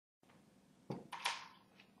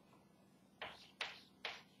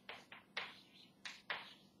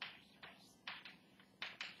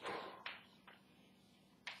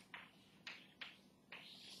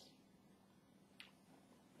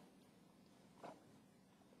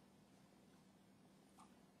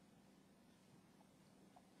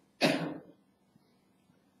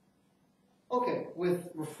Okay, with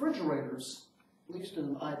refrigerators, at least in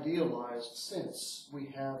an idealized sense, we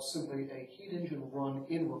have simply a heat engine run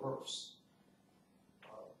in reverse.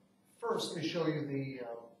 First, let me show you the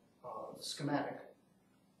schematic.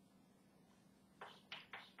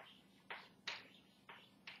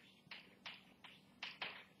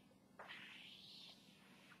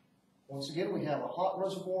 Once again, we have a hot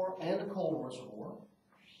reservoir and a cold reservoir.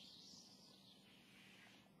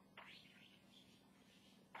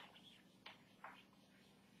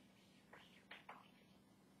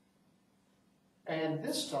 And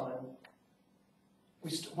this time,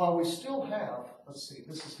 while we still have, let's see,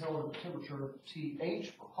 this is held at a temperature TH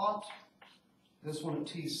for hot, this one at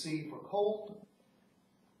TC for cold,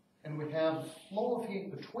 and we have flow of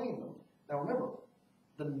heat between them. Now remember,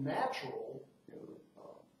 the natural,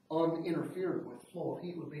 uninterfered with flow of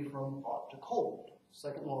heat would be from hot to cold,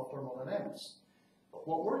 second law of thermodynamics. But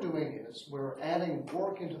what we're doing is we're adding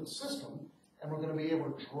work into the system, and we're going to be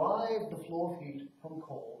able to drive the flow of heat from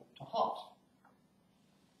cold to hot.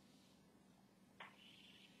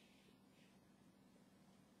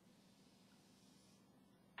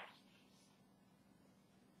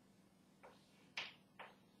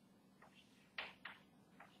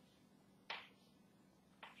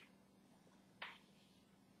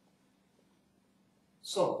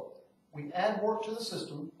 So, we add work to the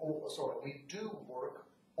system, we do work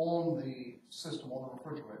on the system, on the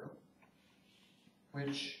refrigerator,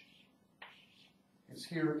 which is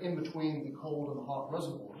here in between the cold and the hot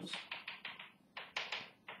reservoirs.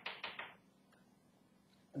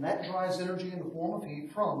 And that drives energy in the form of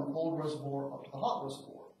heat from the cold reservoir up to the hot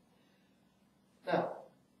reservoir. Now,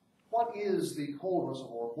 what is the cold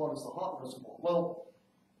reservoir? What is the hot reservoir? Well,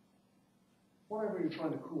 whatever you're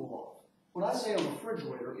trying to cool off. When I say a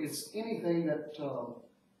refrigerator, it's anything that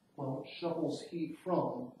shuffles heat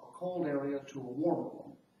from a cold area to a warmer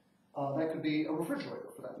one. That could be a refrigerator,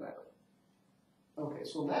 for that matter. Okay,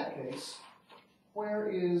 so in that case,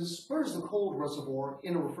 where's the cold reservoir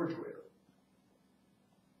in a refrigerator?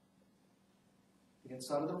 The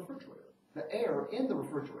inside of the refrigerator. The air in the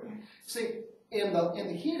refrigerator. See, in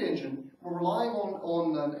the heat engine, we're relying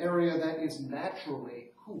on an area that is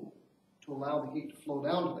naturally cool to allow the heat to flow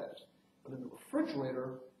down to that. But in the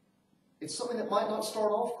refrigerator, it's something that might not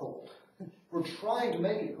start off cold. We're trying to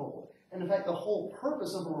make it cold. And in fact, the whole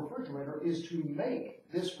purpose of a refrigerator is to make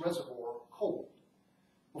this reservoir cold.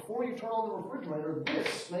 Before you turn on the refrigerator,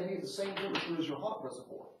 this may be the same temperature as your hot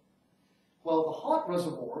reservoir. Well, the hot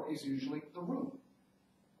reservoir is usually the room.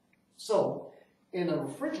 So, in a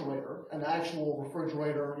refrigerator, an actual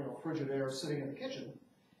refrigerator, frigid air sitting in the kitchen,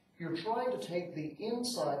 you're trying to take the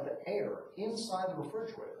inside, the air inside the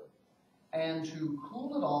refrigerator, and to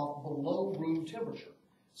cool it off below room temperature.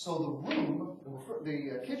 So the room,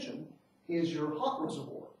 the kitchen, is your hot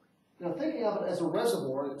reservoir. Now thinking of it as a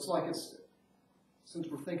reservoir, since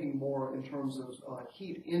we're thinking more in terms of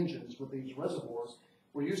heat engines with these reservoirs,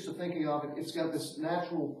 we're used to thinking of it, it's got this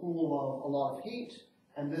natural pool of a lot of heat,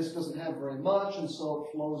 and this doesn't have very much, and so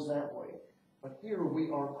it flows that way. But here we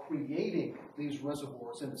are creating these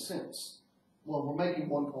reservoirs in a sense. Well, we're making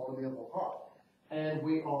one cold and the other one hot. And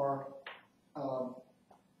we are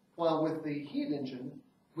while with the heat engine,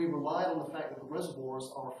 we relied on the fact that the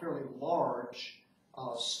reservoirs are fairly large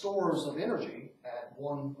stores of energy at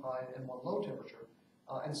one high and one low temperature,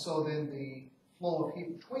 and so then the flow of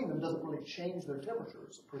heat between them doesn't really change their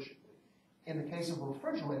temperatures appreciably. In the case of a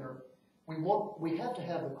refrigerator, we have to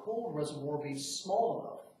have the cold reservoir be small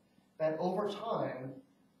enough that over time,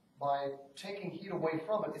 by taking heat away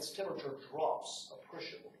from it, its temperature drops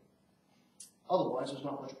appreciably. Otherwise, there's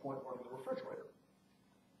not much point running the refrigerator.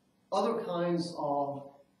 Other kinds of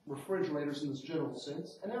refrigerators in this general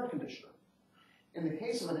sense, an air conditioner. In the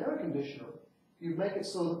case of an air conditioner, you make it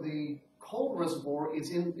so that the cold reservoir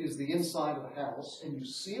is the inside of the house, and you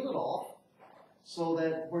seal it off so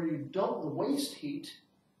that where you dump the waste heat,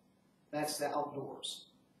 that's the outdoors.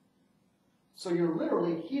 So you're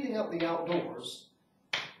literally heating up the outdoors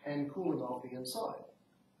and cooling off the inside.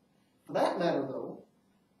 For that matter, though,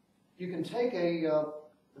 you can take the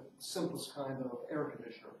simplest kind of air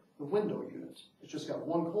conditioner, the window unit. It's just got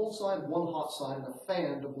one cold side, one hot side, and a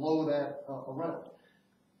fan to blow that around.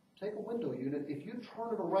 Take a window unit, if you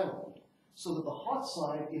turn it around so that the hot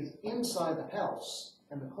side is inside the house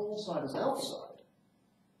and the cold side is outside,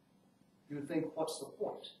 you would think, what's the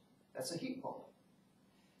point? That's a heat pump.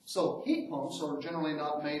 So heat pumps are generally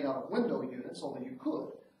not made out of window units, although you could.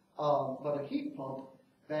 But a heat pump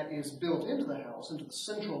that is built into the house, into the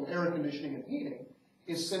central air conditioning and heating,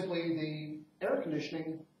 is simply the air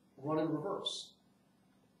conditioning run in reverse,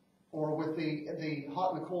 or with the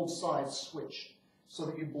hot and the cold sides switched. so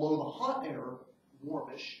that you blow the hot air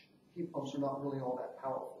warmish. Heat pumps are not really all that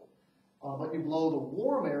powerful. But you blow the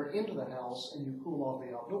warm air into the house and you cool off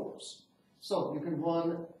the outdoors. So you can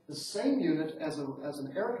run the same unit as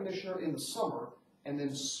an air conditioner in the summer and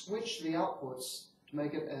then switch the outputs to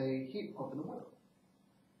make it a heat pump in the winter.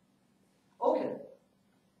 Okay.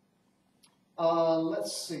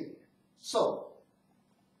 Let's see. So,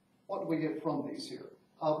 what do we get from these here?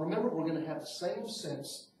 Remember, we're going to have the same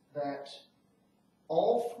sense that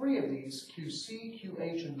all three of these, QC,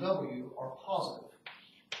 QH, and W, are positive.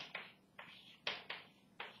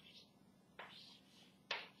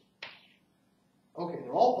 Okay,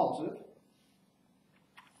 they're all positive.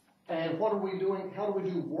 And what are we doing? How do we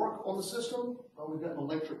do work on the system? Well, we've got an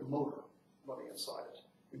electric motor running inside it.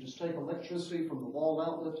 We just take electricity from the wall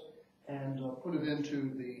outlet and put it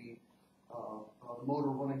into the motor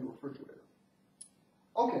running the refrigerator.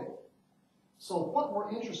 Okay, so what we're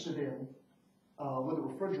interested in with a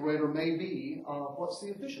refrigerator may be what's the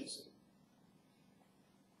efficiency?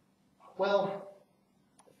 Well,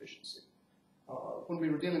 efficiency. When we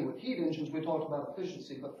were dealing with heat engines, we talked about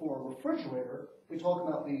efficiency, but for a refrigerator, we talk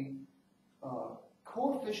about the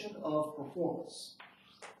coefficient of performance.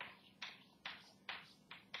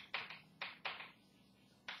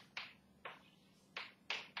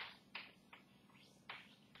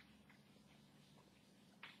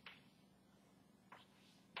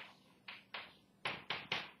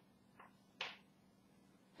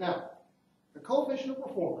 Now, the coefficient of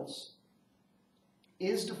performance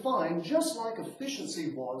is defined just like efficiency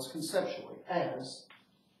was conceptually as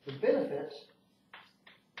the benefit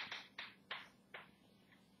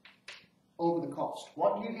over the cost.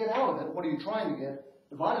 What do you get out of it? What are you trying to get?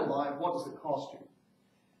 Divided by what does it cost you?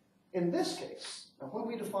 In this case, now when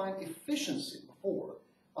we defined efficiency before,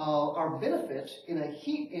 our benefit in a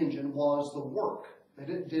heat engine was the work that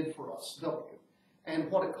it did for us, W. And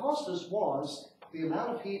what it cost us was the amount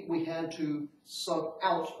of heat we had to suck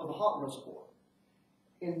out of the hot reservoir.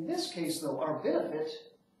 In this case, though, our benefit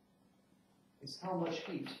is how much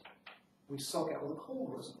heat we suck out of the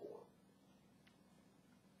cold reservoir.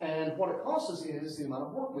 And what it costs us is the amount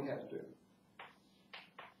of work we have to do.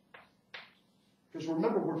 Because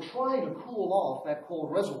remember, we're trying to cool off that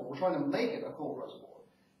cold reservoir. We're trying to make it a cold reservoir.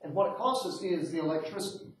 And what it costs us is the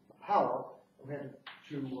electricity, the power that we had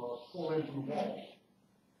to pull into the wall.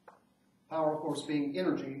 Power, of course, being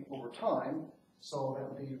energy over time, so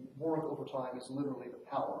that the work over time is literally the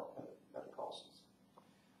power that it costs us.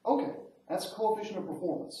 Okay, that's coefficient of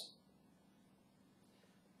performance.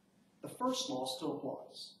 The first law still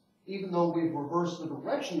applies. Even though we've reversed the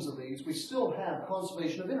directions of these, we still have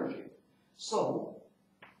conservation of energy. So,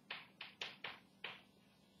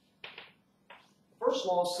 the first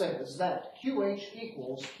law says that QH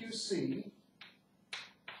equals QC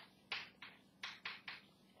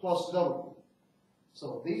plus W.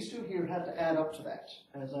 So these two here have to add up to that,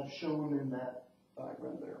 as I've shown in that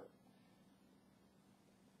diagram there.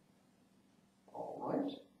 All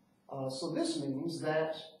right. So this means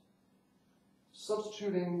that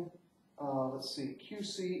substituting, let's see,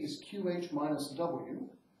 QC is QH minus W,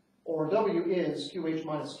 or W is QH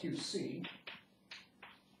minus QC,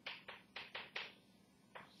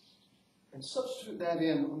 and substitute that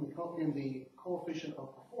in the coefficient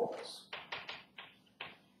of performance.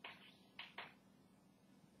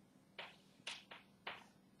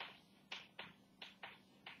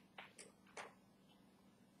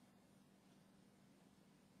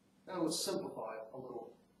 Now let's simplify it a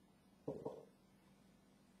little.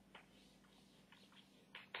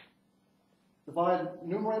 Divide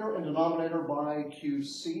numerator and denominator by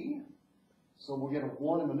QC. So we'll get a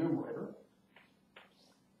 1 in the numerator.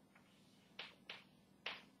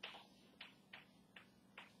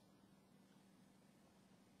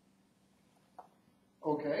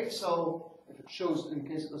 Okay, so if it shows, in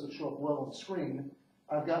case it doesn't show up well on the screen,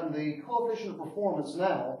 I've gotten the coefficient of performance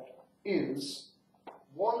now is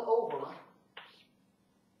 1 over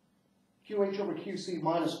QH over QC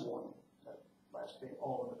minus 1. That last being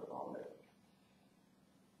all in the denominator.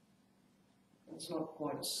 It's not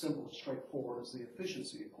quite as simple and straightforward as the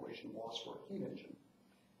efficiency equation was for a heat engine.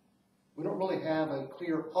 We don't really have a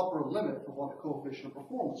clear upper limit for what the coefficient of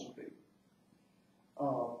performance would be.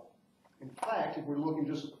 In fact, if we're looking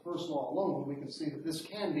just at the first law alone, we can see that this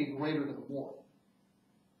can be greater than 1.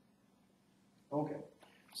 Okay,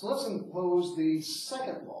 so let's impose the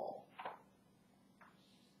second law.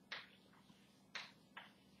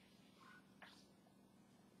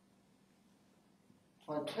 If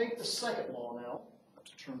I take the second law now, I have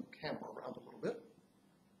to turn the camera around a little bit.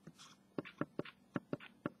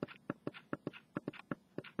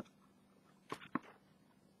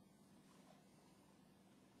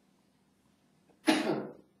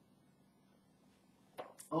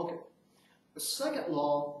 second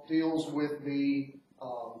law deals with the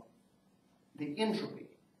entropy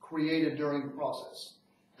created during the process.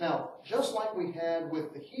 Now, just like we had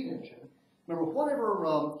with the heat engine, remember,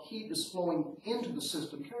 whatever heat is flowing into the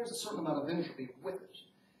system carries a certain amount of entropy with it.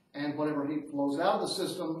 And whatever heat flows out of the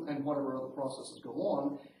system and whatever other processes go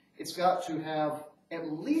on, it's got to have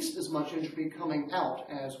at least as much entropy coming out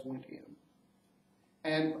as went in.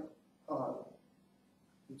 And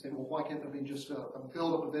you'd say, well, why can't there be just a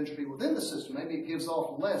buildup of entropy within the system? Maybe it gives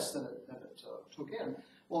off less than it took in.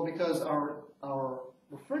 Well, because our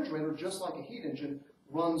refrigerator, just like a heat engine,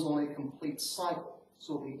 runs on a complete cycle.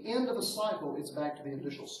 So at the end of a cycle, it's back to the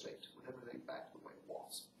initial state, with everything back to the way it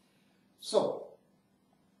was. So,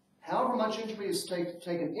 however much entropy is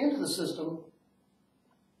taken into the system,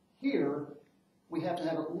 here, we have to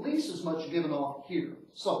have at least as much given off here.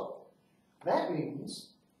 So, that means,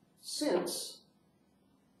 since,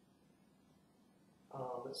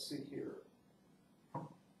 let's see here,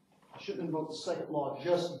 I shouldn't invoke the second law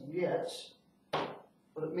just yet,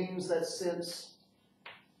 but it means that since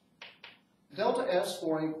delta S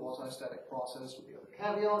for a quasi-static process with the other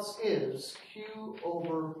caveats is Q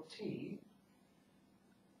over T,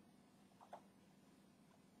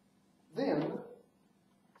 then,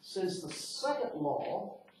 since the second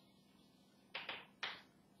law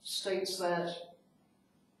states that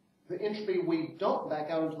the entropy we dump back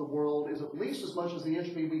out into the world is at least as much as the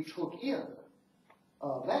entropy we took in,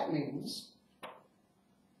 that means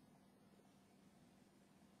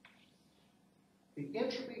the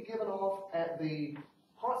entropy given off at the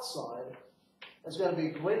hot side has got to be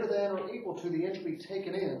greater than or equal to the entropy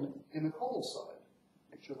taken in the cold side.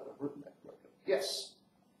 Make sure that I've written that correctly. Yes.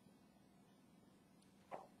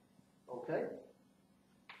 Okay.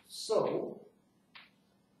 So,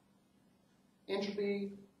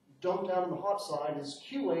 entropy dumped out in the hot side is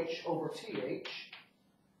QH over TH.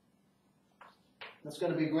 That's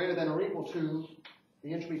going to be greater than or equal to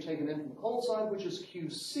the entropy taken in from the cold side, which is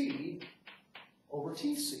QC over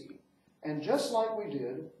TC. And just like we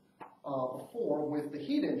did before with the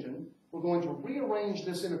heat engine, we're going to rearrange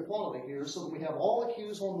this inequality here so that we have all the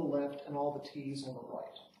Q's on the left and all the T's on the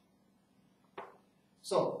right.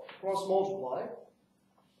 So, cross multiply.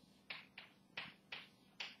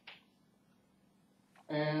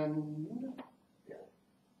 And, yeah,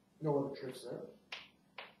 no other tricks there.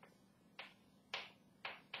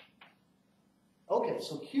 Okay,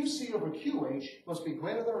 so QC over QH must be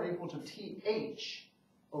greater than or equal to TH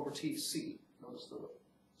over TC. Notice the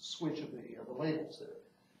switch of the labels there.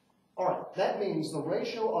 All right, that means the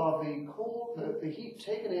ratio of the heat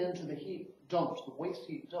taken in to the heat dumped, the waste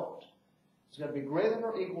heat dumped, is going to be greater than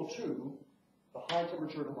or equal to the high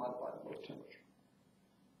temperature divided by the low temperature.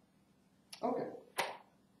 Okay.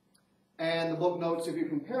 And the book notes if you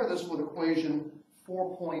compare this with equation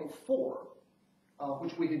 4.4,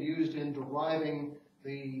 which we had used in deriving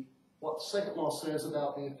what the second law says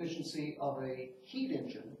about the efficiency of a heat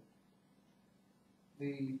engine,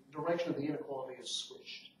 the direction of the inequality is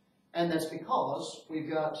switched. And that's because we've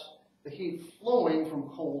got the heat flowing from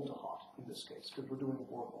cold to hot in this case, because we're doing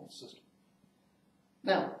work on the system.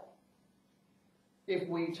 Now, if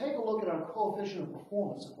we take a look at our coefficient of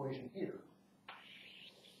performance equation here,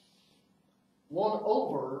 1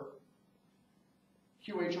 over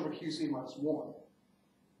QH over QC minus 1,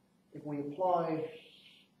 if we apply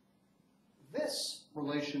this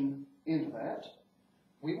relation into that,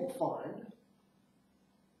 we will find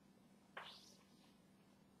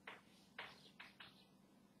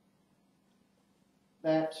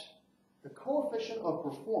that the coefficient of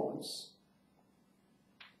performance,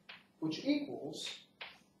 which equals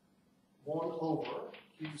 1 over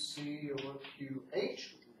QC over QH,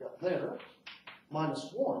 which we've got there, minus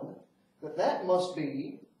 1, that must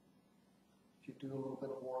be, if you do a little bit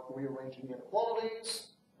of work rearranging inequalities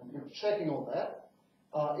and checking on that,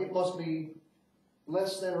 it must be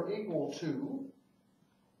less than or equal to,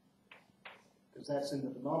 because that's in the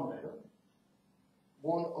denominator,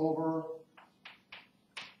 1 over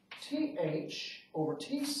TH over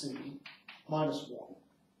TC minus 1.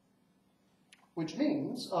 Which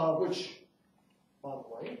means, by the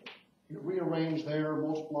way, you rearrange there,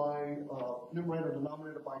 multiply numerator and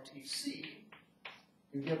denominator by TC,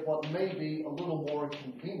 you get what may be a little more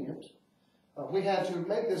convenient. We had to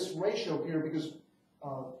make this ratio here because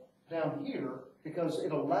down here, because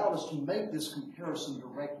it allowed us to make this comparison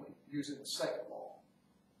directly using the second law.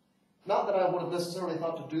 Not that I would have necessarily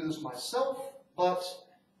thought to do this myself, but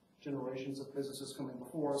generations of physicists coming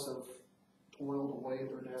before us have toiled away at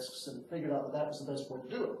their desks and figured out that that was the best way to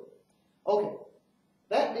do it. Okay,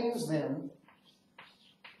 that means then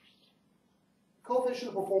coefficient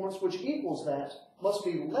of performance which equals that must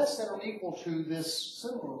be less than or equal to this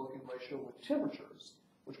similar looking ratio with temperatures,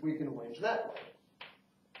 which we can arrange that way.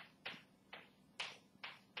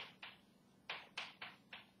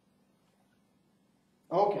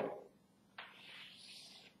 Okay.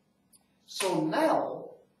 So now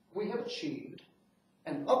we have achieved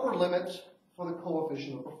an upper limit for the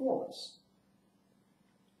coefficient of performance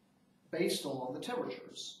based on the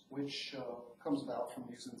temperatures, which comes about from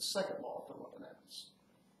using the second law of thermodynamics.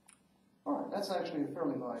 All right, that's actually a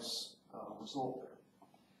fairly nice result there.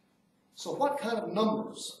 So what kind of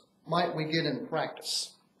numbers might we get in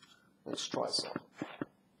practice? Let's try some.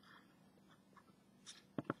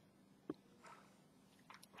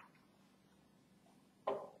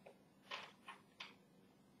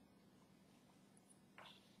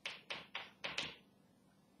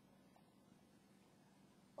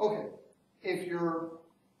 Okay, if you're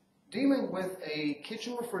dealing with a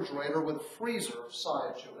kitchen refrigerator with a freezer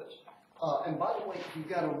side to it, and by the way, if you've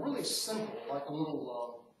got a really simple, like a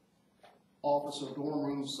little office or dorm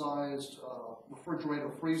room sized refrigerator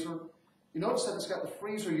freezer, you notice that it's got the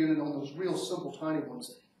freezer unit on those real simple tiny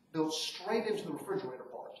ones built straight into the refrigerator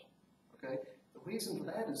part. Okay, the reason for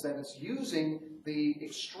that is that it's using the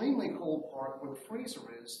extremely cold part where the freezer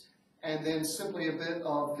is, and then simply a bit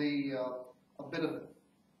of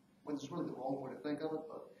well, it's really the wrong way to think of it,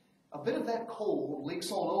 but a bit of that cold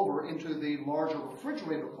leaks on over into the larger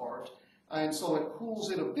refrigerator part, and so it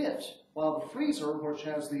cools it a bit, while the freezer, which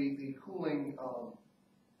has the cooling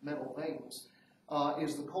metal vanes,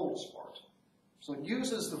 is the coldest part. So it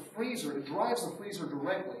uses the freezer, it drives the freezer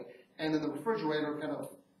directly, and then the refrigerator,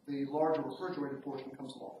 the larger refrigerator portion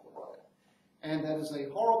comes along to the right. And that is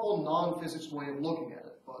a horrible non-physics way of looking at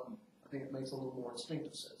it, but I think it makes a little more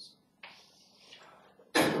instinctive sense.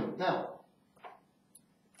 Now,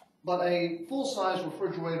 but a full-size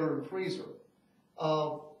refrigerator and freezer,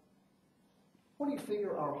 what do you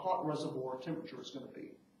figure our hot reservoir temperature is going to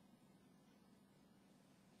be?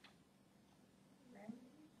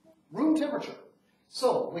 Room temperature.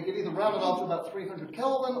 So we could either round it off to about 300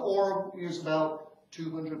 Kelvin or use about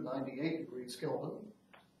 298 degrees Kelvin.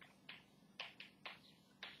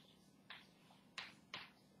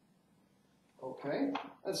 Okay,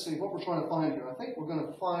 let's see what we're trying to find here. I think we're going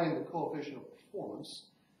to find the coefficient of performance.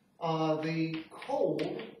 The cold,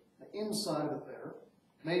 the inside of it there,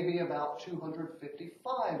 may be about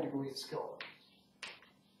 255 degrees Kelvin.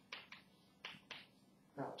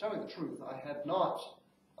 Now, tell me the truth, I had not,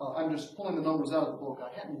 I'm just pulling the numbers out of the book,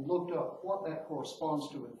 I hadn't looked up what that corresponds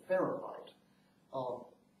to in Fahrenheit.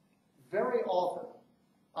 Very often,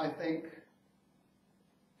 I think,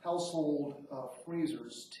 household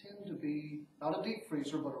freezers tend to be, not a deep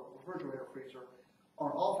freezer, but a refrigerator freezer,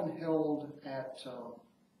 are often held at, what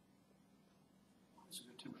is a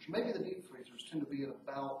good temperature? Maybe the deep freezers tend to be at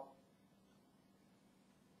about,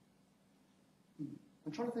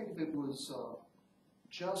 I'm trying to think if it was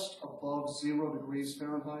just above 0 degrees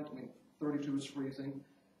Fahrenheit. I mean, 32 is freezing.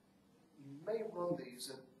 You may run these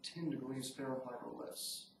at 10 degrees Fahrenheit or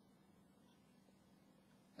less.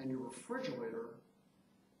 And your refrigerator,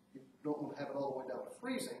 you don't want to have it all the way down to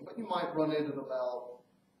freezing, but you might run it at about,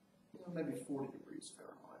 maybe 40 degrees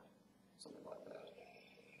Fahrenheit, something like that.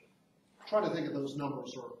 I'm trying to think of those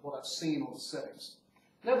numbers or what I've seen on the settings.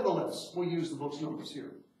 Nevertheless, we'll use the book's numbers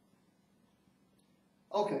here.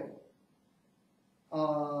 Okay.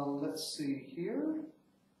 Let's see here.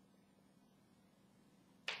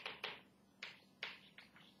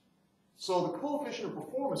 So the coefficient of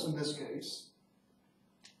performance in this case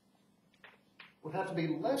would have to be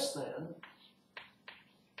less than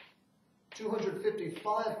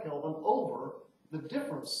 255 Kelvin over the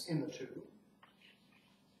difference in the two.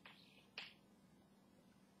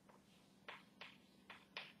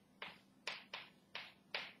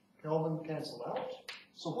 Kelvin cancel out.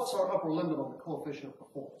 So what's our upper limit on the coefficient of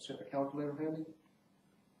performance? You have a calculator handy?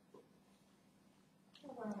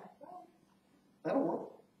 That'll work.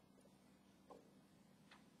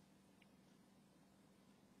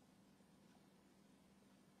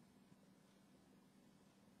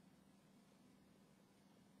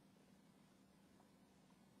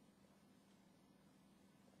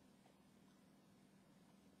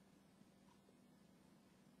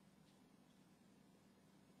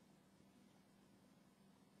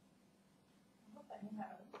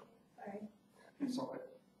 Sorry. It's all right.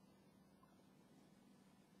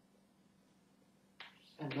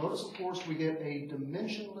 And notice, of course, we get a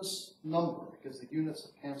dimensionless number because the units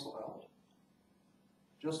have canceled out,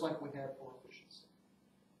 just like we had for efficiency.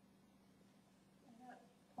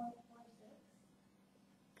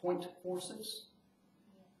 0.46?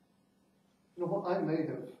 Yeah. You know what, I may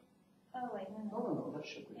have... Oh, wait, no. No, that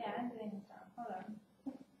should be... Yeah, I'm doing this wrong. Hold on.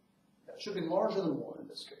 It should be larger than 1 in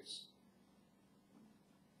this case.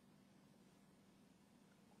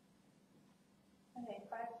 Okay,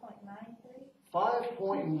 5.93.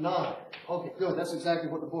 5.9. Okay, good. That's exactly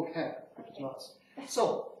what the book had, which is nice.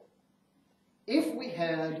 So, if we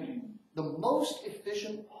had the most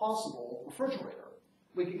efficient possible refrigerator,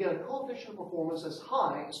 we could get a coefficient of performance as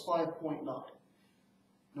high as 5.9.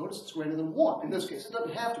 Notice it's greater than 1. In this case, it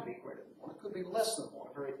doesn't have to be greater than 1. It could be less than 1,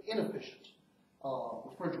 a very inefficient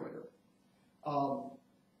refrigerator.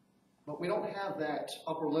 But we don't have that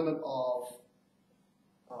upper limit of,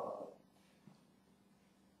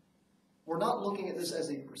 we're not looking at this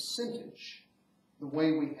as a percentage the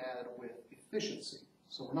way we had with efficiency.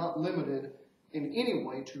 So we're not limited in any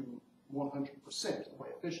way to 100% the way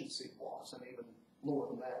efficiency was, and even lower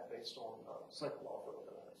than that based on second law of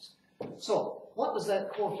thermodynamics. So what does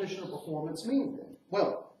that coefficient of performance mean then?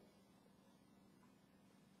 Well,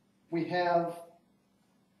 we have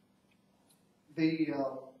the,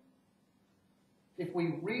 if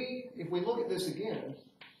we look at this again,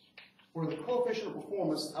 where the coefficient of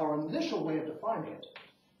performance, our initial way of defining it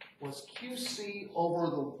was QC over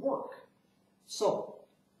the work. So,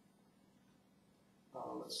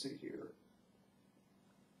 let's see here.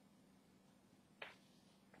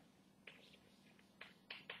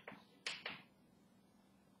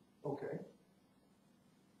 Okay.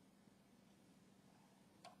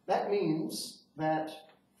 That means that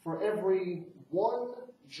for every 1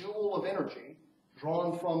 joule of energy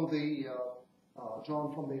drawn from the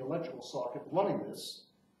electrical socket running this,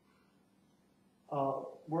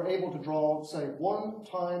 we're able to draw, say, 1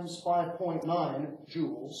 times 5.9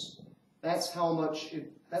 joules. That's how much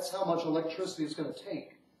electricity it's going to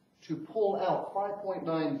take to pull out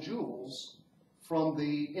 5.9 joules from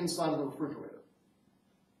the inside of the refrigerator,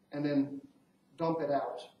 and then dump it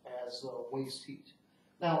out as waste heat.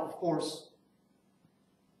 Now, of course,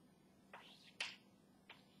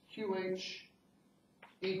 QH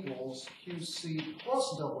equals QC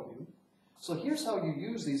plus W. So here's how you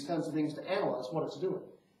use these kinds of things to analyze what it's doing.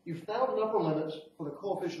 You've found an upper limit for the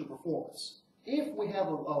coefficient of performance. If we have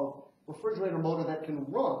a refrigerator motor that can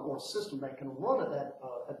run, or a system that can run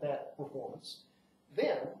at that performance,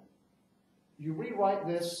 then you rewrite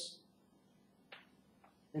this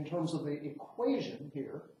in terms of the equation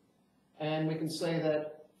here, and we can say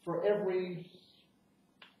that for every,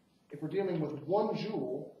 if we're dealing with 1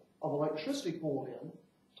 joule of electricity pulled in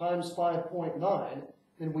times 5.9,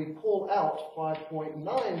 then we pull out 5.9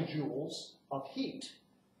 joules of heat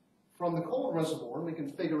from the cold reservoir, and we can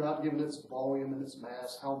figure out, given its volume and its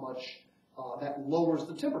mass, how much that lowers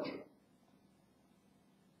the temperature.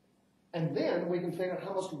 And then we can figure out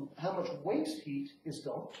how much waste heat is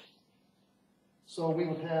dumped. So we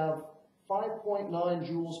would have 5.9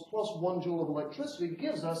 joules plus 1 joule of electricity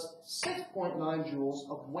gives us 6.9 joules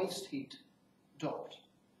of waste heat dumped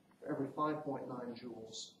for every 5.9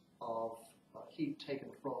 joules of heat taken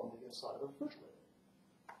from the inside of the refrigerator.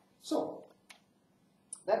 So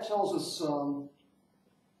that tells us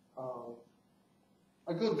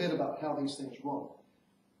a good bit about how these things run.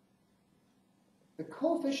 The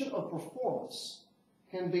coefficient of performance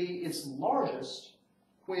can be its largest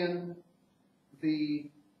when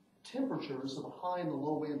the temperatures of the high and the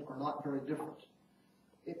low end are not very different.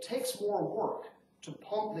 It takes more work to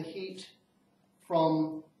pump the heat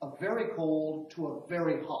from a very cold to a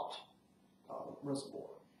very hot reservoir.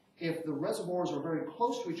 If the reservoirs are very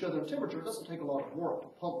close to each other in temperature, it doesn't take a lot of work to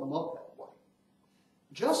pump them up that way.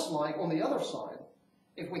 Just like on the other side,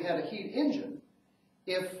 if we had a heat engine,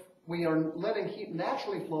 if we are letting heat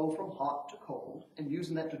naturally flow from hot to cold and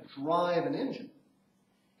using that to drive an engine,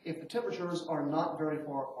 if the temperatures are not very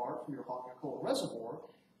far apart from your hot and your cold reservoir,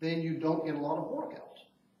 then you don't get a lot of work out.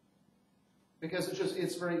 Because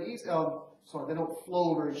it's very easy, they don't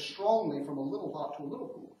flow very strongly from a little hot to a little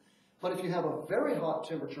cool. But if you have a very hot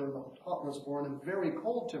temperature in the hot reservoir and a very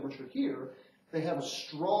cold temperature here, they have a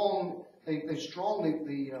strong, the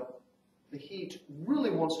heat really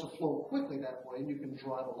wants to flow quickly that way, and you can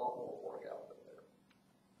drive a lot more work out of it there.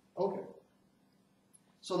 Okay.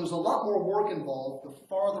 So there's a lot more work involved the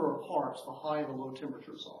farther apart the high and the low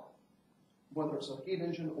temperatures are, whether it's a heat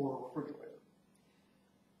engine or a refrigerator.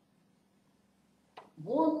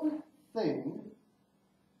 One thing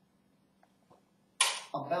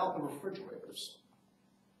about the refrigerators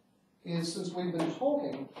is, since we've been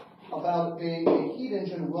talking about being a heat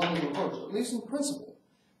engine running reverse, at least in principle,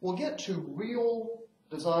 we'll get to real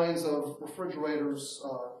designs of refrigerators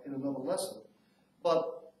in another lesson,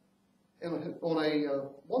 but on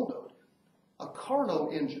one note, a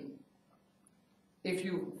Carnot engine, if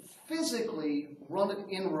you physically run it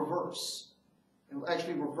in reverse, it'll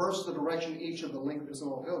actually reverse the direction each of the link of the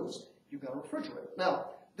cylinder goes. you've got a refrigerator.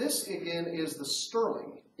 Now, this again is the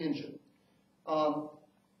Stirling engine. And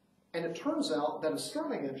it turns out that a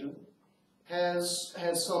Stirling engine has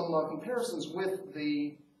some comparisons with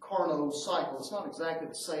the Carnot cycle. It's not exactly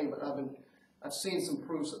the same, but I've seen some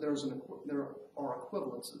proofs that there are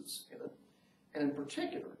equivalences in it. And in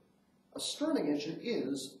particular, a Stirling engine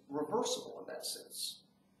is reversible in that sense.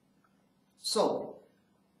 So,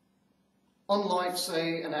 unlike,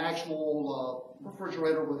 say, an actual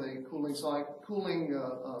refrigerator with a cooling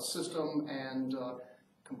system and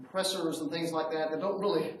compressors and things like that, don't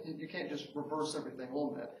really, you can't just reverse everything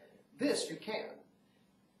on that. This you can.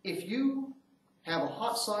 If you have a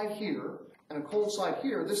hot side here and a cold side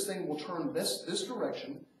here, this thing will turn this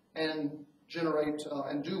direction and generate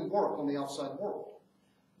and do work on the outside world.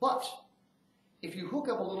 But if you hook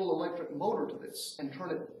up a little electric motor to this and turn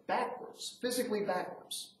it backwards, physically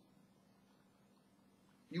backwards,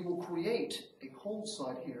 you will create a cold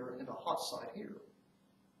side here and a hot side here.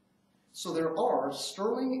 So there are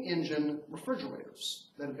Stirling engine refrigerators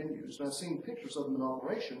that have been used, and I've seen pictures of them in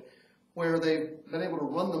operation, where they've been able to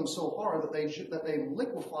run them so hard that they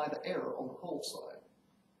liquefy the air on the cold side.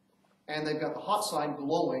 And they've got the hot side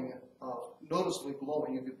glowing, noticeably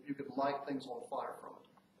glowing. You could light things on fire from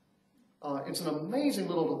it. It's an amazing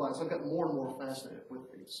little device. I've gotten more and more fascinated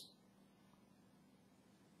with these.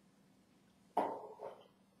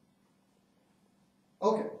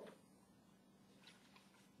 Okay.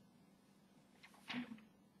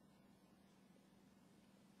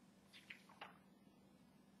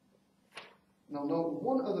 Now, note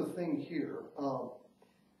one other thing here.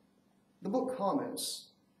 The book comments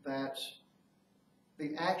that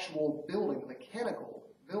the actual building, mechanical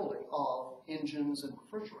building of engines and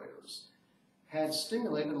refrigerators had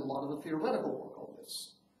stimulated a lot of the theoretical work on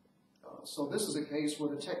this. So this is a case where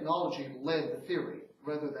the technology led the theory,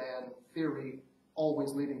 rather than theory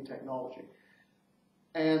always leading technology.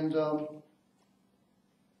 And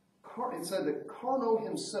it said that Carnot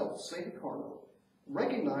himself, Sadi Carnot,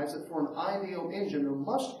 recognized that for an ideal engine there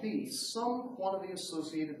must be some quantity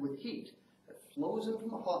associated with heat that flows in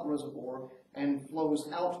from the hot reservoir and flows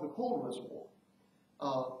out to the cold reservoir.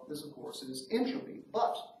 This, of course, is entropy,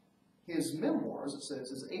 but his memoirs, it says,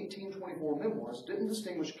 his 1824 memoirs, didn't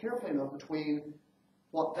distinguish carefully enough between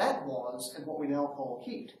what that was and what we now call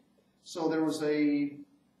heat. So there was a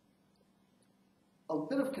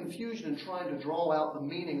bit of confusion in trying to draw out the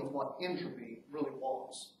meaning of what entropy really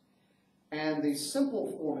was. And the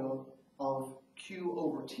simple formula of Q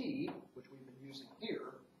over T, which we've been using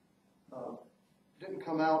here, didn't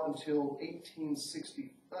come out until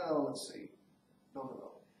 1860. Let's see.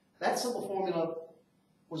 No. That simple formula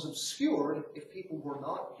was obscured if people were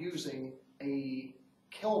not using a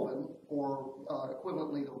Kelvin or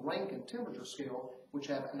equivalently the Rankine temperature scale, which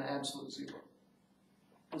have an absolute zero.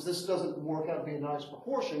 Because this doesn't work out to be a nice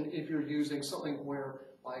proportion if you're using something where,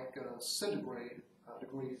 like centigrade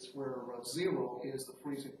degrees, where 0 is the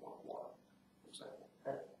freezing point of water, for example.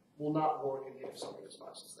 That will not work and give something as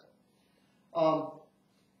nice as that.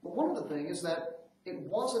 But one of the things is that it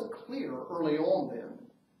wasn't clear early on then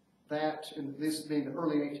that, in this being the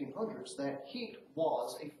early 1800s, that heat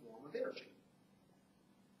was a form of energy.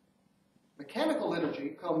 Mechanical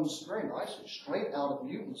energy comes very nicely straight out of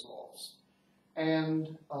Newton's laws.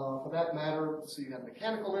 And for that matter, let's see, you have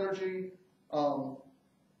mechanical energy. I'm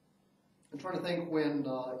trying to think when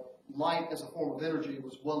light as a form of energy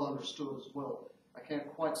was well understood as well. I can't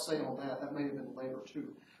quite say on that. That may have been later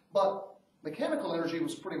too. But mechanical energy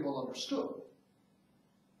was pretty well understood.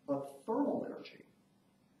 But thermal energy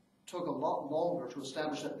took a lot longer to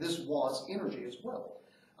establish that this was energy as well.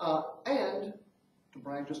 And, to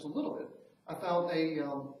brag just a little bit, I found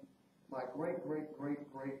my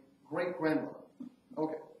great-great-great-great-great-grandmother,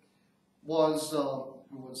 okay,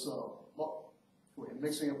 we're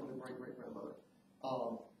mixing up with a great-great-grandmother,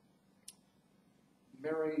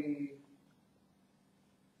 Mary,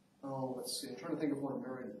 let's see, I'm trying to think of what her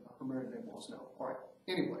married name was now. All right,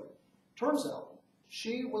 anyway, turns out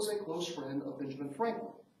she was a close friend of Benjamin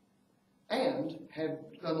Franklin and had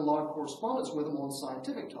done a lot of correspondence with him on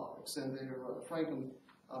scientific topics, and the Franklin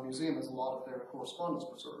Museum has a lot of their correspondence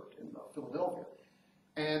preserved in Philadelphia.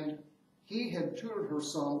 And he had tutored her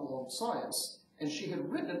son on science, and she had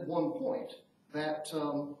written at one point that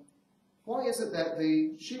why is it that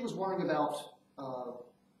she was worrying about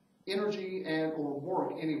energy and or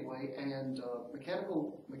work anyway, and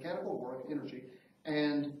mechanical work, energy,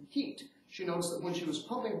 and heat. She noticed that when she was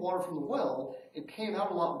pumping water from the well, it came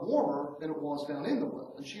out a lot warmer than it was down in the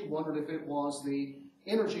well, and she wondered if it was the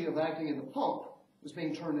energy of acting in the pump was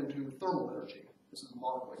being turned into thermal energy. This is a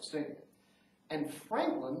modern way of stating it. And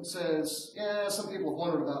Franklin says, yeah, some people have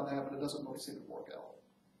wondered about that, but it doesn't really seem to work out.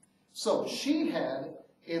 So she had,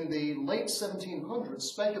 in the late 1700s,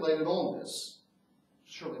 speculated on this.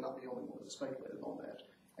 Surely not the only one that speculated on that.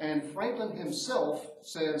 And Franklin himself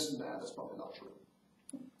says, nah, that's probably not true.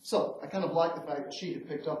 So I kind of like the fact that she had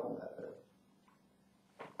picked up on that there.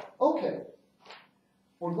 Okay,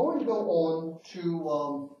 we're going to go on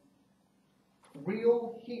to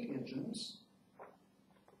real heat engines.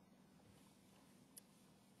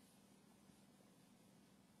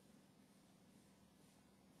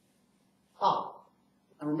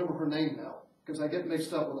 I remember her name now, because I get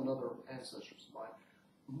mixed up with another ancestor of mine.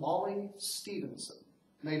 Molly Stevenson,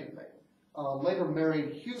 maiden name. Later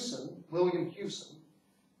married Hewson, William Hewson,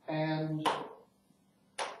 and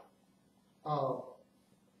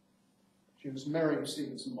she was married to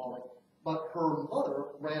Stevenson, Molly. But her mother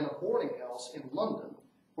ran a boarding house in London,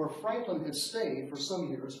 where Franklin had stayed for some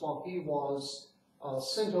years while he was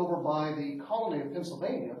sent over by the colony of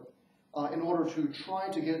Pennsylvania in order to try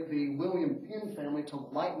to get the William Penn family to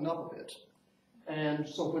lighten up a bit. And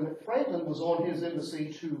so when Franklin was on his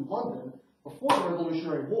embassy to London, before the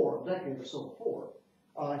Revolutionary War, a decade or so before,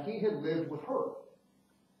 he had lived with her.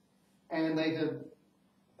 And they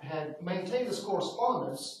had maintained this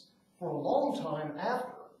correspondence for a long time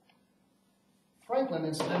after. Franklin,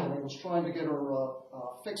 incidentally, was trying to get her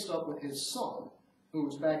fixed up with his son, who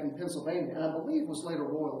was back in Pennsylvania, and I believe was later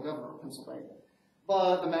royal governor of Pennsylvania.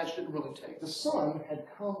 But the match didn't really take. The son had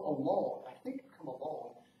come along, I think had come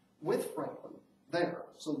along with Franklin there.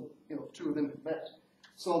 So, the two of them had met.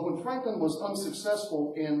 So when Franklin was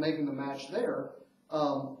unsuccessful in making the match there,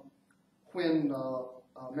 when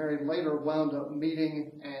Mary later wound up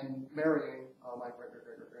meeting and marrying my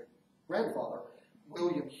great-great-great-great-grandfather,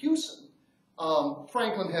 William Hewson,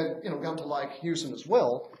 Franklin had, come to like Hewson as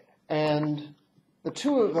well, and the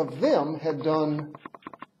two of them had done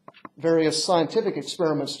various scientific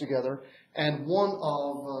experiments together, and one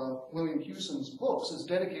of William Hewson's books is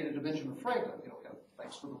dedicated to Benjamin Franklin.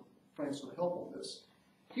 Thanks for the help on this.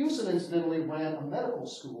 Hewson incidentally ran a medical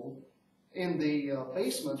school in the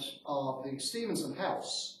basement of the Stevenson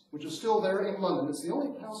house, which is still there in London. It's the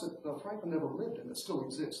only house that Franklin ever lived in that still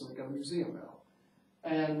exists, and they've got a museum now.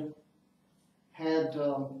 And had,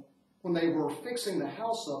 when they were fixing the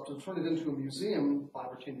house up to turn it into a museum 5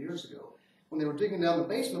 or 10 years ago, when they were digging down the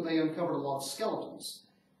basement, they uncovered a lot of skeletons.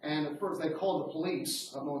 And at first they called the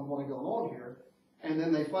police, not knowing what had gone on here, and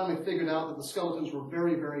then they finally figured out that the skeletons were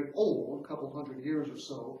very, very old, a couple hundred years or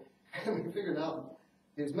so, and they figured out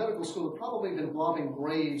his medical school had probably been robbing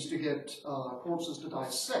graves to get corpses to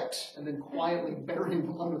dissect and then quietly burying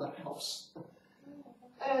them under the house.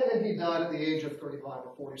 And then he died at the age of 35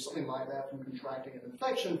 or 40, something like that, from contracting an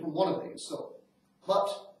infection from one of these. So,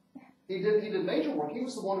 but he did major work. He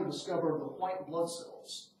was the one who discovered the white blood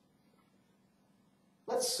cells.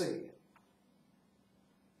 Let's see.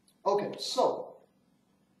 Okay, so,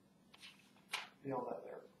 beyond that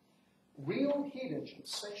there. Real heat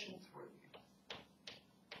engines, section 3.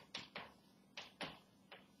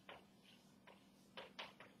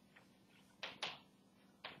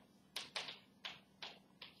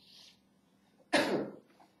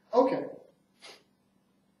 Okay.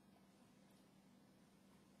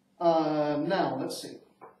 Now, let's see.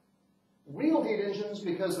 Real heat engines,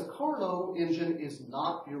 because the Carnot engine is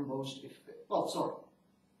not your most efficient, well, sorry,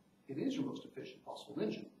 it is your most efficient possible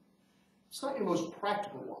engine. It's not your most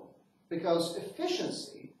practical one, because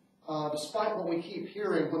efficiency, despite what we keep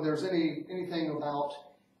hearing when there's anything about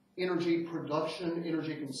energy production,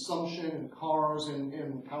 energy consumption in cars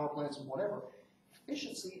and power plants and whatever,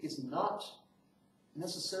 efficiency is not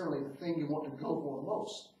necessarily the thing you want to go for the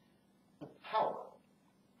most. But power.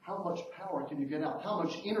 How much power can you get out? How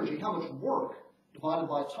much energy, how much work divided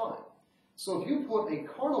by time? So if you put a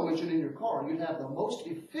Carnot engine in your car, you'd have the most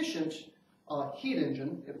efficient heat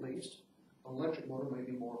engine, at least. An electric motor may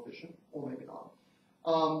be more efficient, or maybe not.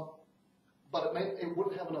 But it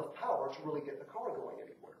wouldn't have enough power to really get the car going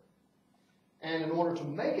anywhere. And in order to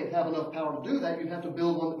make it have enough power to do that, you'd have to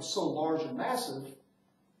build one that was so large and massive,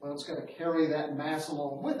 well, it's going to carry that mass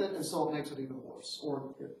along with it, and so it makes it even worse,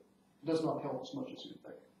 or it does not help as much as you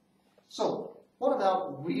think. So, what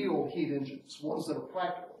about real heat engines, ones that are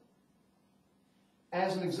practical?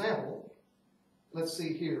 As an example, let's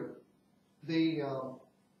see here, to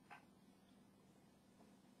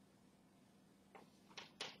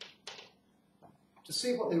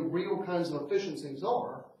see what the real kinds of efficiencies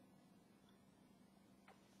are,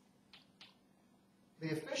 the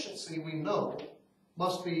efficiency we know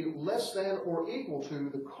must be less than or equal to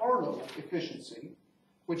the Carnot efficiency,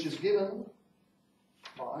 which is given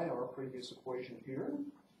by our previous equation here.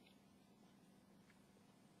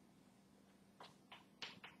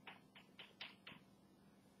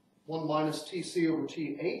 1 minus Tc over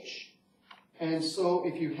Th. And so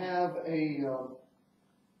if you have an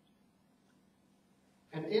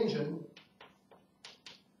engine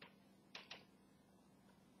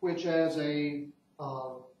which has the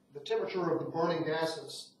temperature of the burning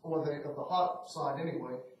gases, or of the hot side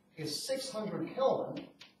anyway, is 600 Kelvin,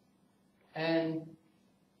 and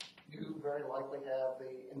you very likely have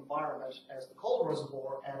the environment as the cold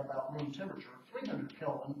reservoir at about room temperature, 300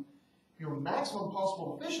 Kelvin, your maximum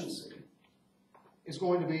possible efficiency is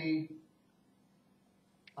going to be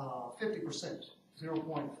 50%,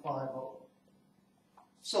 0.50.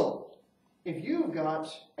 So, if you've got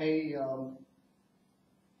an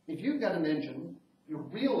engine, your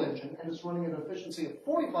real engine, and it's running at an efficiency of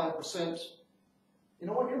 45%, you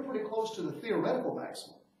know what, you're pretty close to the theoretical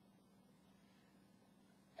maximum.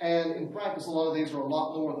 And in practice, a lot of these are a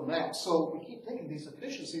lot lower than that. So we keep thinking these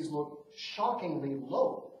efficiencies look shockingly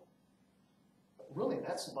low. But really,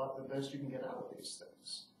 that's about the best you can get out of these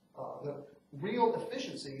things. The real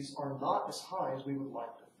efficiencies are not as high as we would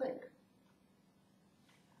like to think.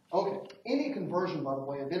 Okay, any conversion, by the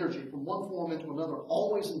way, of energy from one form into another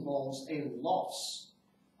always involves a loss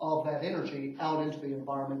of that energy out into the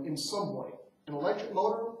environment in some way. An electric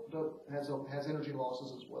motor has energy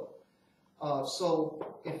losses as well. So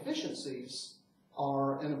efficiencies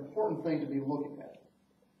are an important thing to be looking at.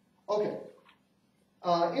 Okay,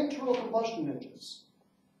 internal combustion engines.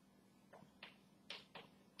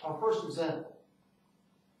 Our first example.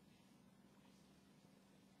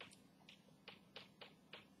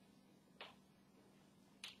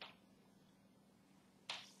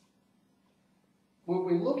 We'll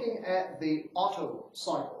be looking at the Otto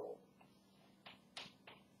cycle.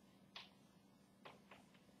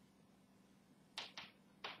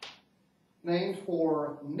 Named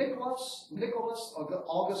for Nicholas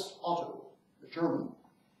August Otto, the German,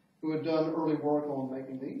 who had done early work on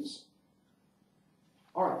making these.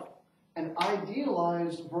 All right, an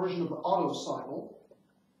idealized version of the Otto cycle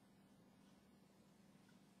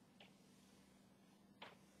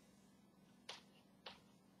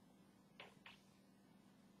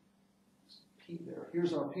there.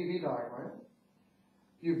 Here's our PV diagram.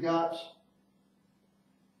 You've got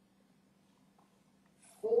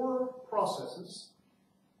 4 processes.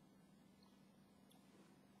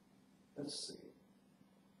 Let's see.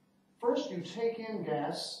 First, you take in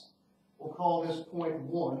gas. We'll call this point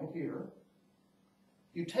 1 here.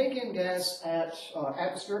 You take in gas at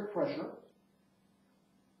atmospheric pressure.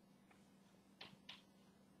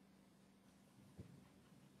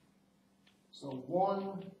 So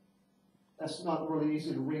 1, that's not really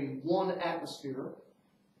easy to read, 1 atmosphere.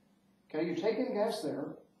 Okay, you take in gas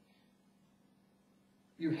there.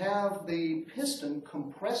 You have the piston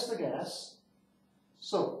compress the gas.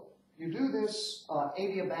 So you do this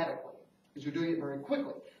adiabatically, because you're doing it very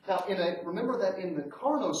quickly. Now, remember that in the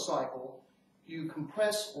Carnot cycle, you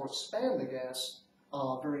compress or expand the gas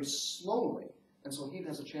very slowly, and so heat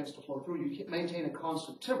has a chance to flow through. You maintain a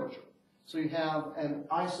constant temperature. So you have an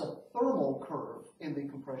isothermal curve in the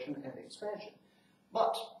compression and the expansion.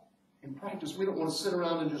 But in practice, we don't want to sit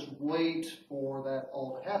around and just wait for that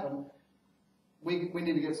all to happen. We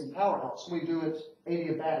need to get some power out, so we do it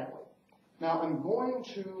adiabatically. Now, I'm going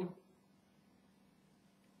to,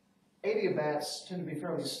 adiabats tend to be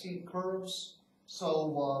fairly steep curves,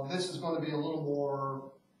 so this is going to be a little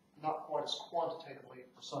more, not quite as quantitatively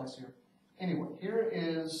precise here. Anyway, here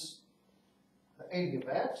is the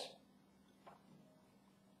adiabat.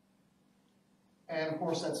 And of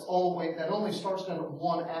course, that's all the way, that only starts down at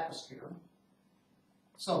 1 atmosphere.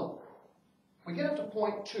 So, we get up to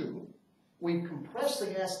point 2. We compress the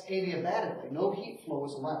gas adiabatically. No heat flow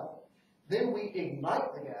is allowed. Then we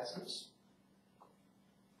ignite the gases.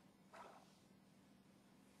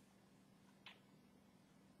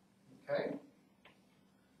 Okay?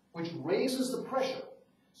 Which raises the pressure.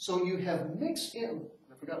 So you have mixed in,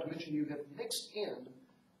 I forgot to mention, you have mixed in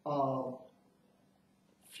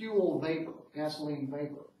fuel vapor, gasoline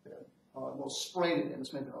vapor. Well, sprayed it in,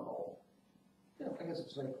 it's maybe not all. Yeah, I guess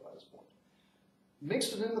it's vapor by this point.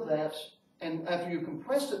 Mixed it into that, and after you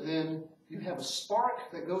compressed it then, you have a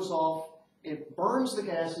spark that goes off, it burns the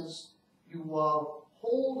gases, you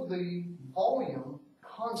hold the volume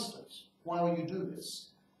constant while you do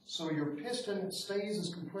this. So your piston stays as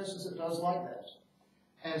compressed as it does like that.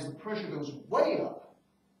 As the pressure goes way up,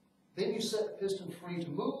 then you set the piston free to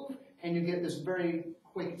move, and you get this very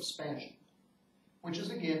quick expansion, which is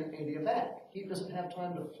again adiabatic. Heat doesn't have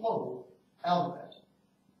time to flow out of that.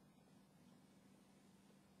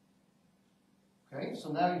 Okay,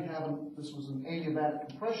 so now you have, this was an adiabatic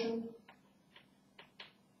compression.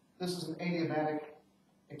 This is an adiabatic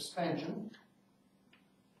expansion.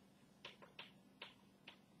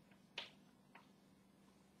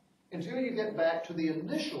 until you get back to the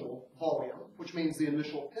initial volume, which means the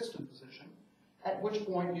initial piston position, at which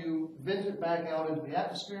point you vent it back out into the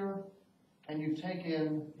atmosphere and you take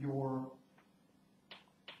in your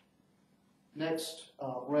next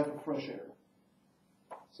breath of fresh air.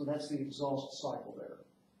 So that's the exhaust cycle there.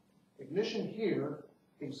 Ignition here,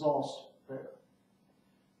 exhaust there.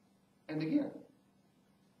 And again,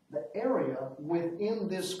 the area within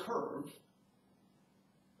this curve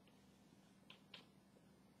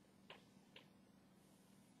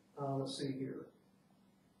let's see here.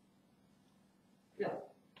 Yeah.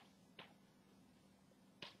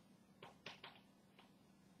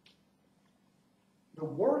 The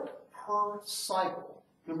work per cycle,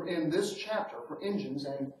 remember in this chapter for engines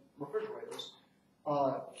and refrigerators,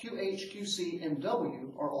 QH, QC, and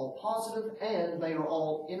W are all positive, and they are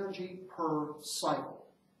all energy per cycle,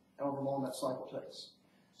 however long that cycle takes.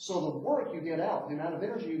 So the work you get out, the amount of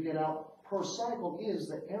energy you get out per cycle is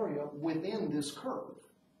the area within this curve.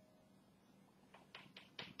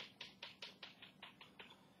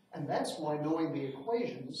 And that's why knowing the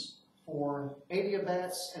equations for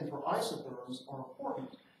adiabats and for isotherms are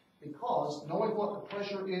important, because knowing what the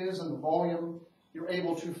pressure is and the volume, you're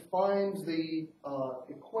able to find the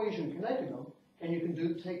equation connecting them, and you can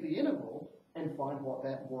take the integral and find what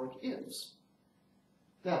that work is.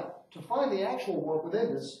 Now, to find the actual work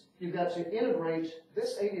within this, you've got to integrate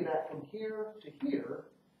this adiabat from here to here,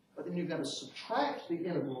 but then you've got to subtract the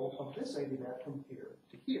integral of this adiabat from here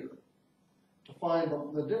to here. To find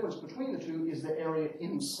the difference between the two is the area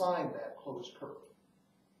inside that closed curve.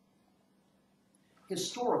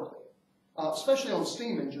 Historically, especially on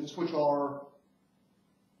steam engines, which are a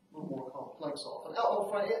little more complex often.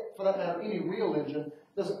 For that matter, any real engine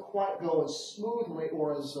doesn't quite go as smoothly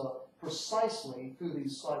or as precisely through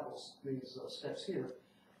these cycles, these steps here.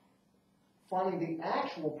 Finding the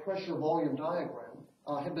actual pressure volume diagram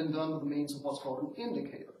have been done with the means of what's called an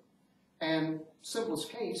indicator. And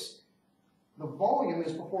simplest case, the volume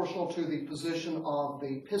is proportional to the position of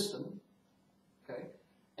the piston, okay?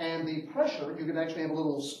 And the pressure, you can actually have a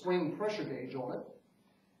little spring pressure gauge on it.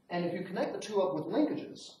 And if you connect the two up with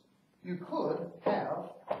linkages, you could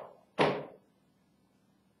have the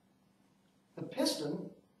piston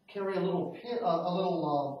carry a little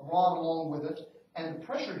rod along with it, and the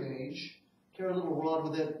pressure gauge carry a little rod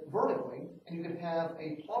with it vertically, and you could have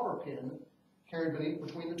a plover pin carried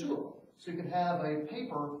between the two of them. So you could have a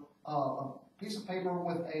piece of paper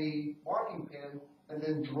with a marking pen and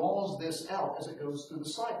then draws this out as it goes through the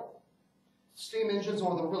cycle. Steam engines,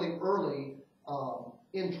 or the really early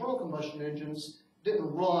internal combustion engines,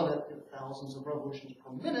 didn't run at thousands of revolutions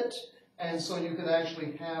per minute, and so you could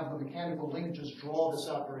actually have the mechanical linkages draw this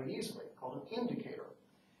out very easily, called an indicator.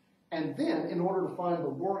 And then, in order to find the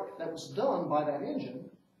work that was done by that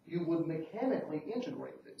engine, you would mechanically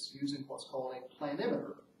integrate this using what's called a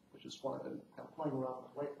planimeter, which is what I've been kind of playing around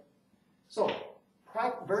with lately. So,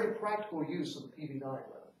 very practical use of the PV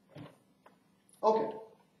diagram. Okay,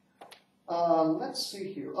 let's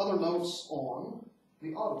see here. Other notes on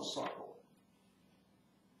the Otto cycle.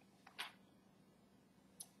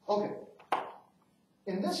 Okay,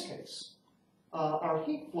 in this case, our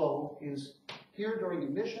heat flow is here during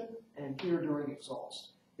ignition and here during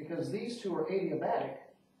exhaust. Because these two are adiabatic,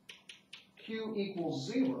 Q equals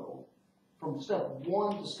 0 from step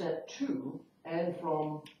 1 to step 2 and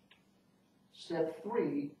from step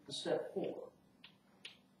 3 to step 4.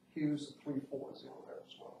 Q's 3, 4, 0 there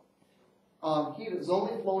as well. Heat is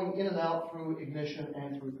only flowing in and out through ignition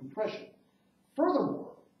and through compression.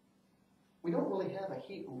 Furthermore, we don't really have a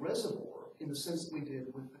heat reservoir in the sense that we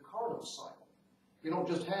did with the Carnot cycle. We don't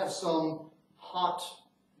just have some hot,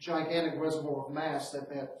 gigantic reservoir of mass that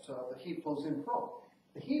the heat flows in from.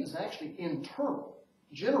 The heat is actually internal,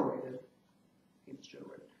 generated. Heat is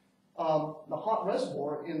generated. The hot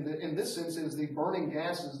reservoir, in this sense, is the burning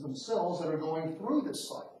gases themselves that are going through this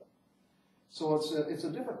cycle. So it's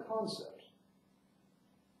a different concept.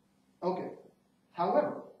 Okay.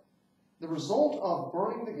 However, the result of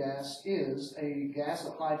burning the gas is a gas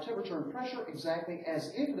at high temperature and pressure, exactly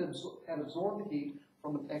as if it had absorbed the heat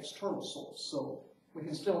from an external source. So we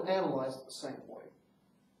can still analyze it the same way.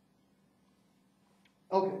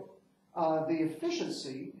 Okay. The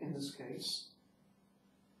efficiency in this case,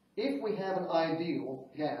 if we have an ideal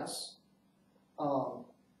gas, our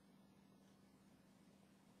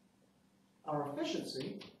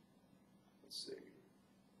efficiency, let's see,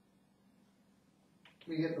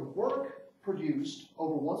 we get the work produced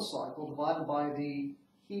over one cycle divided by the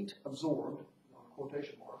heat absorbed,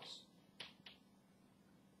 quotation marks,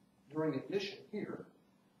 during ignition here.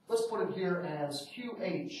 Let's put it here as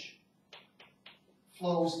QH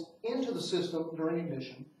flows into the system during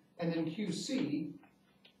ignition, and then QC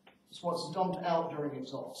is what's dumped out during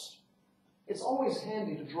exhaust. It's always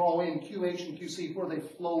handy to draw in QH and QC where they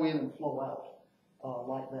flow in and flow out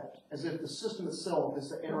like that, as if the system itself is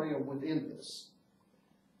the area within this.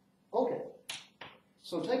 Okay,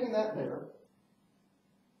 so taking that there,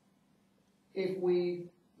 if we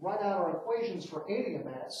write out our equations for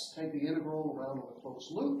adiabats, take the integral around on the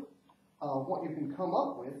closed loop, what you can come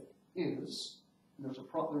up with is, there's a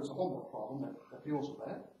homework problem that deals with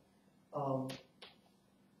that.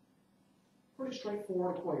 Pretty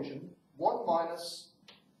straightforward equation. 1 minus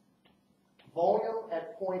volume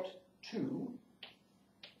at point 2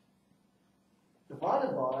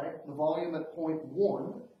 divided by the volume at point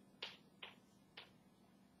 1,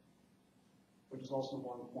 which is also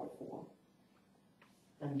 1.4,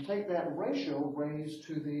 and take that ratio raised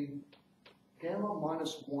to the gamma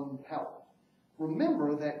minus 1 power.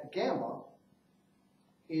 Remember that gamma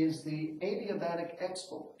is the adiabatic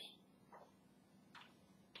exponent.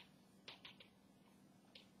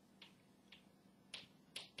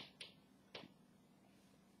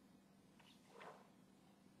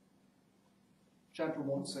 Chapter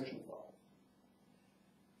 1, Section 5.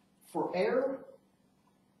 For air,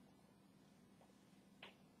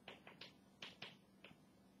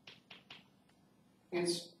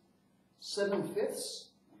 it's 7/5.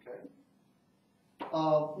 Okay.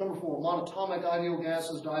 Number 4, monatomic, ideal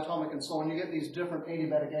gases, diatomic, and so on. You get these different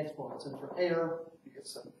adiabatic exponents, and for air, you get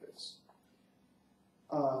 7/5.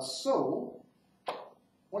 So,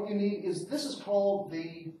 what you need is, this is called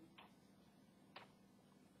the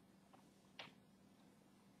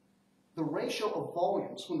ratio of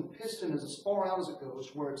volumes when the piston is as far out as it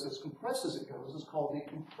goes, where it's as compressed as it goes, is called the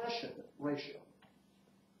compression ratio.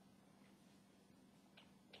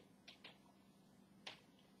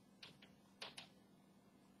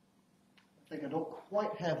 I think I don't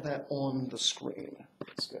quite have that on the screen.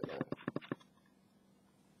 Let's get that.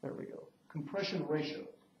 There we go. Compression ratio.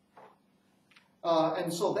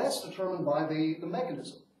 And so that's determined by the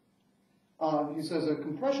mechanism. He says a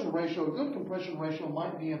compression ratio, a good compression ratio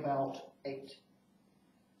might be about 8.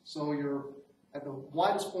 So you're at the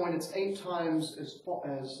widest point, it's 8 times it's got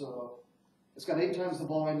 8 times the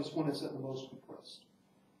volume as when it's at the most compressed.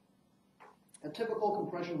 A typical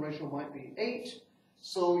compression ratio might be 8.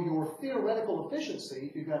 So your theoretical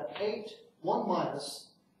efficiency, you've got 1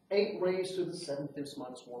 minus 8 raised to the 7/5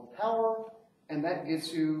 minus 1 power, and that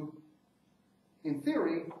gets you, in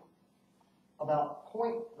theory, about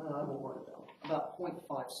about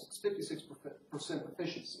 0.56, 56%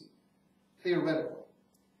 efficiency, theoretically.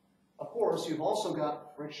 Of course, you've also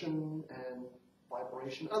got friction and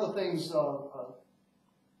vibration, other things,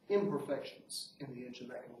 imperfections in the engine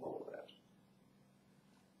that can lower that.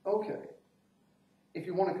 Okay. If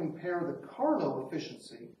you want to compare the Carnot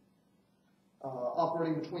efficiency,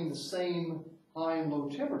 operating between the same high and low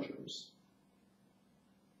temperatures,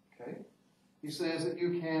 okay, he says that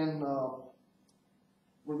you can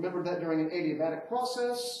remember that during an adiabatic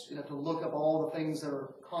process, you have to look up all the things that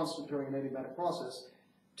are constant during an adiabatic process.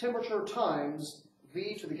 Temperature times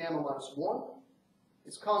V to the gamma minus 1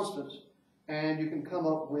 is constant, and you can come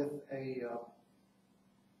up with the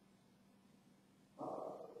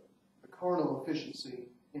Carnot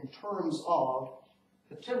efficiency in terms of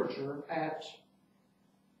the temperature at,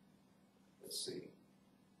 let's see,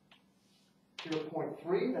 here at point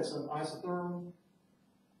 3, that's an isotherm,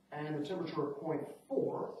 and the temperature at point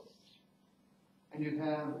 4, and you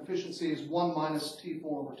have efficiency is 1 minus T4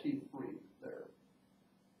 over T3 there.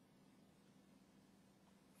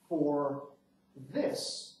 For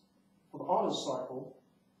this, for the Otto cycle,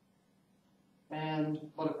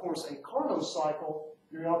 but of course a Carnot cycle,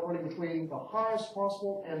 you're operating between the highest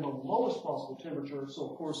possible and the lowest possible temperature, so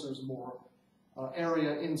of course there's more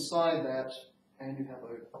area inside that, and you have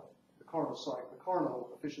the Carnot cycle. The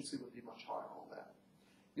Carnot efficiency would be much higher on that.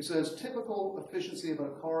 He says typical efficiency of a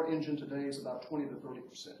car engine today is about 20 to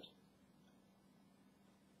 30%.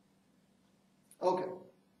 Okay.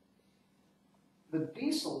 The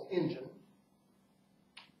diesel engine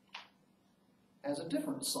has a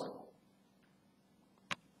different cycle.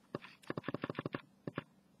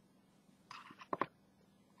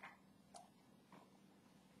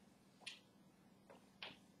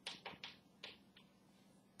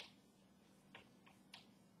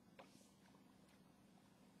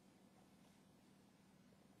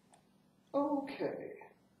 Okay.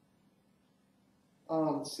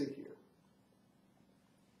 Let's see here.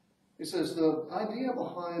 It says the idea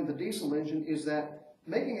behind the diesel engine is that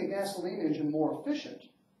making a gasoline engine more efficient,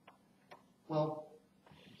 well,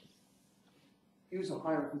 use a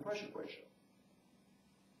higher compression ratio.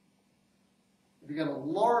 If you get a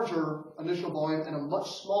larger initial volume and a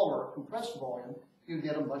much smaller compressed volume, you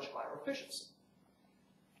get a much higher efficiency.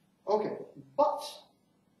 Okay, but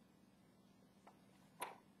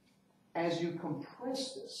as you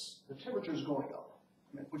compress this, the temperature is going up,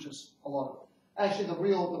 which is a lot of it. Actually, the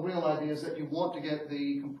real idea is that you want to get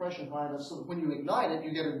the compression high enough so that when you ignite it,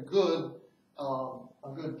 you get a good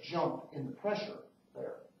jump in the pressure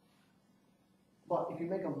there. But if you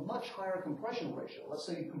make a much higher compression ratio, let's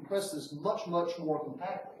say you compress this much more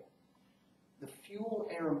compactly, the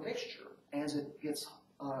fuel-air mixture, as it gets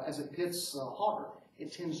hotter,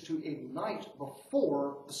 it tends to ignite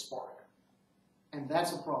before the spark, and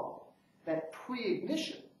that's a problem. That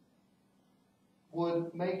pre-ignition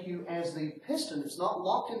would make you, as the piston is not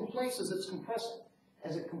locked in place as it's compressing.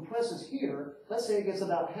 As it compresses here, let's say it gets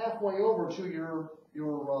about halfway over to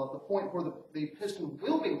the point where the piston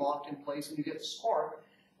will be locked in place and you get the spark,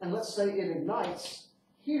 and let's say it ignites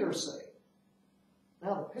here, say.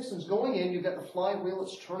 Now the piston's going in, you've got the flywheel,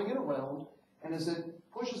 it's turning it around, and as it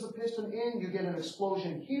pushes the piston in, you get an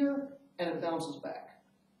explosion here, and it bounces back.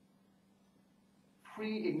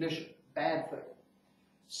 Pre-ignition, bad thing.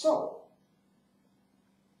 So,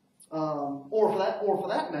 or for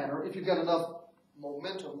that matter, if you've got enough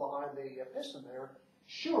momentum behind the piston there,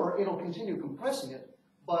 sure, it'll continue compressing it,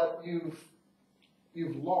 but you've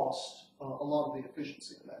lost a lot of the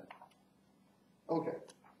efficiency in that. Okay.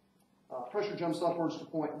 Pressure jumps upwards to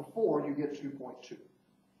point before you get to point 2.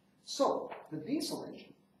 So, the diesel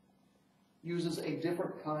engine uses a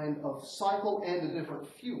different kind of cycle and a different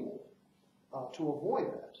fuel to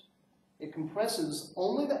avoid that. It compresses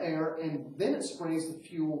only the air and then it sprays the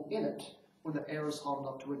fuel in it when the air is hot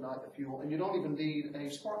enough to ignite the fuel, and you don't even need a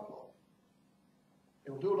spark plug.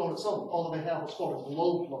 It will do it on its own, although they have what's called a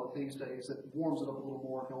glow plug these days that warms it up a little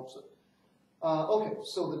more and helps it. Okay,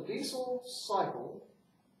 so the diesel cycle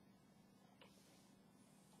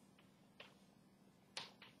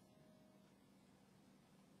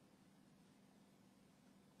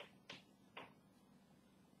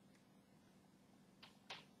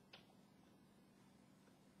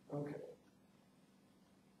okay.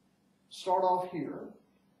 Start off here.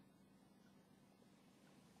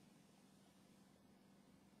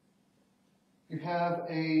 You have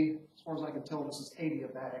as far as I can tell, this is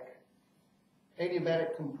adiabatic.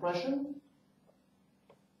 Adiabatic compression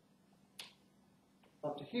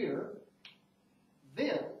up to here.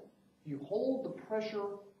 Then you hold the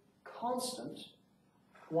pressure constant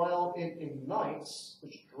while it ignites,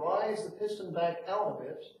 which drives the piston back out of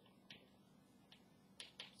it.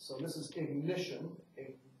 So this is ignition.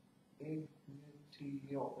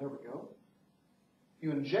 A-N-T-O, there we go.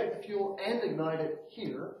 You inject the fuel and ignite it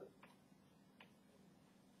here.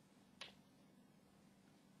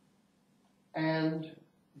 And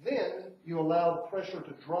then you allow the pressure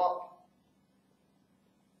to drop.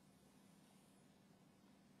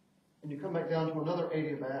 And you come back down to another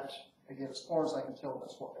adiabat. Again, as far as I can tell,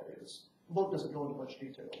 that's what that is. The book doesn't go into much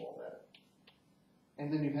detail on all that.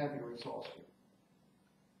 And then you have your exhaust here.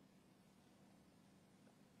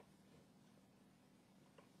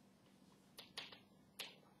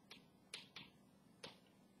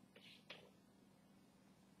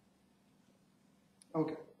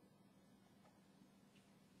 Okay.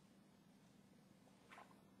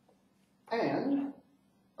 And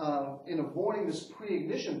in avoiding this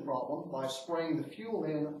pre-ignition problem by spraying the fuel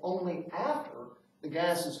in only after the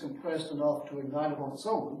gas is compressed enough to ignite it on its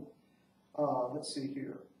own, let's see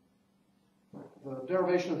here. The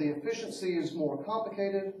derivation of the efficiency is more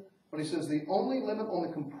complicated, but he says the only limit on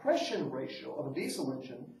the compression ratio of a diesel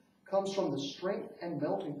engine comes from the strength and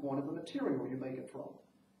melting point of the material you make it from.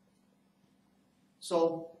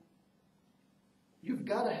 So you've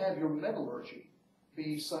got to have your metallurgy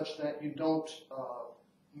be such that you don't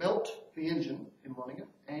melt the engine in running it,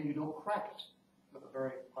 and you don't crack it with a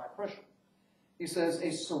very high pressure. He says a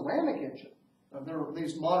ceramic engine, there are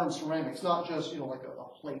these modern ceramics, not just like a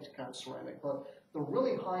plate kind of ceramic, but the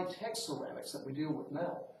really high-tech ceramics that we deal with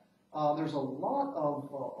now. There's a lot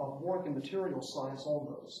of work in material science on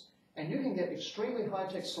those. And you can get extremely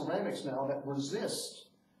high-tech ceramics now that resist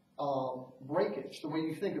breakage, the way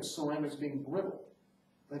you think of ceramics being brittle.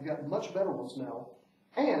 They've got much better ones now,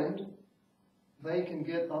 and they can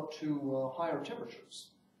get up to higher temperatures.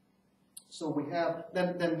 So we have,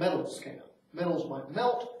 then metals can. Metals might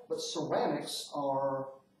melt, but ceramics are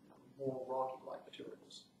more rocky-like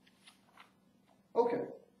materials. Okay.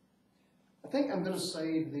 I think I'm going to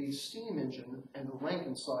save the steam engine and the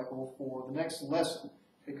Rankine cycle for the next lesson,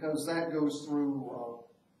 because that goes through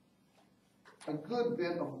a good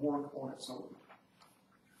bit of work on its own.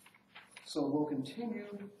 So we'll continue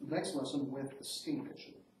the next lesson with the steam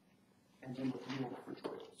engine. and then with newer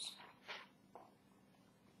refrigerators.